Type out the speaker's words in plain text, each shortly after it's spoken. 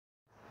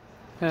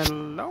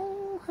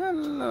Hello,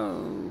 hello.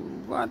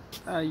 What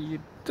are you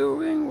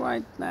doing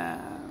right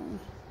now?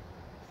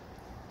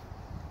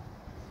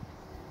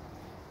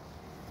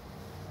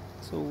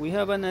 So we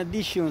have an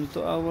addition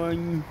to our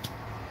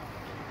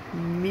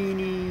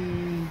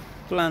mini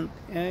plant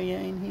area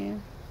in here.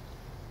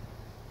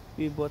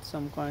 We bought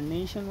some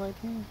carnation right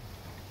here.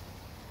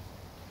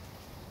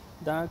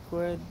 Dark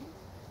red,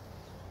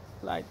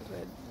 light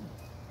red.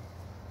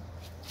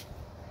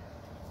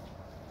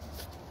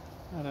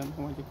 I don't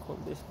know what you call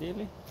this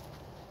really.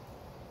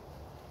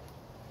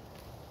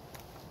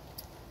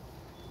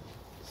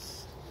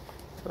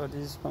 So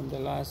this is from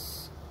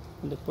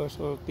the first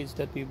orchids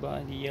that we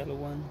bought, the yellow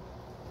one.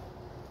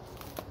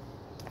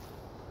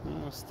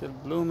 Still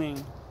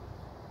blooming.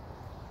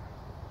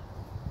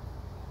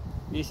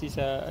 This is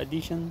an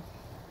addition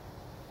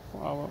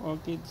for our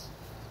orchids.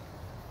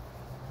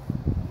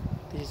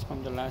 This is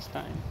from the last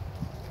time.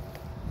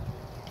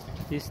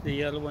 The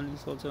yellow one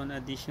is also an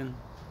addition.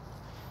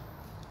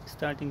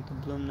 Starting to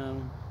bloom now.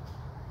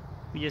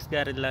 We just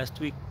got it last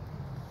week.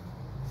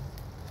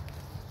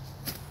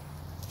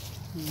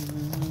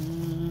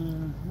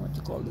 What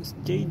you call this?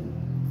 Jade.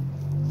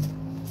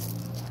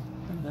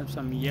 I have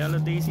some yellow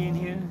daisy in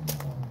here.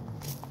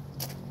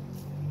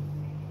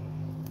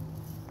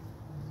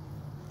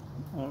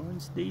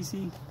 Orange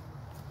daisy.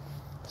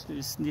 So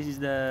this is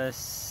the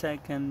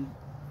second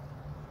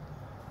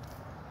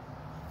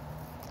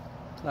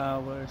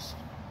flowers.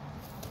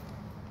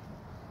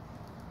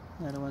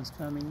 Another one's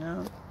coming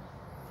out.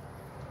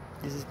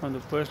 This is from the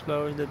first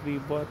flowers that we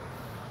bought.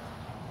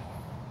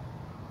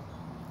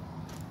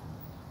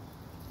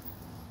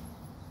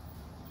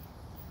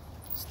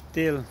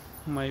 Still,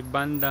 my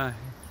banda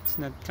is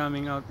not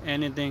coming out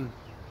anything.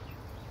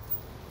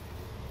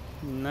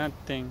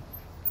 Nothing.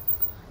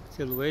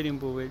 Still waiting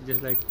for it,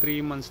 just like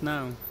 3 months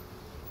now.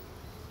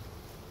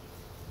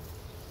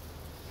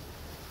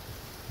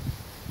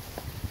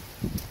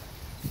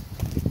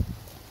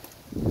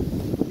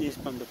 This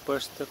is from the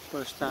first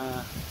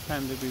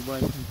time that we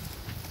bought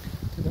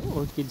to the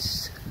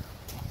orchids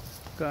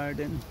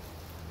garden.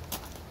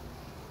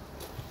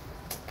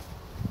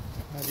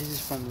 This is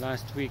from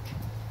last week.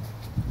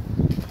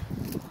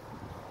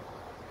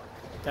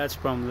 That's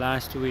from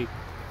last week.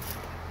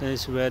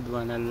 This red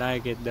one, I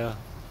like it though.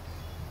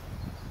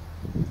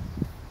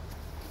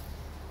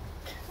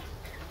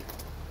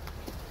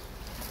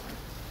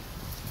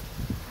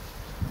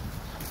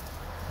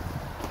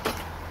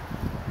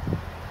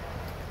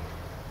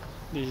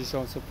 This is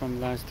also from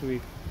last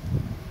week.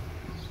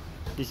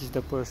 This is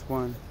the first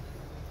one.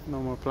 No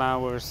more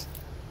flowers.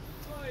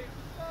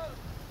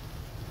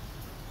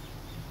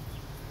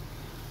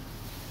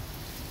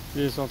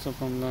 This is also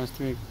from last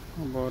week.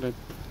 I bought it.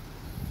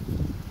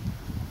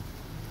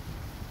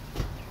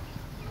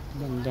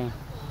 Ganda.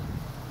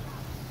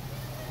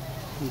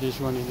 This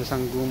one is the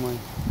sanggumay.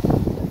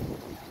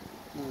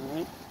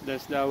 Alright,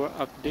 that's our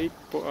update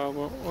for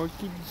our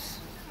orchids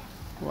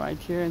right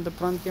here in the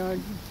front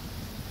yard.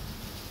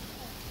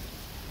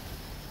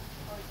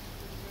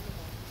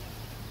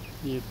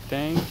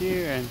 Thank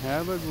you and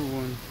have a good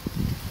one.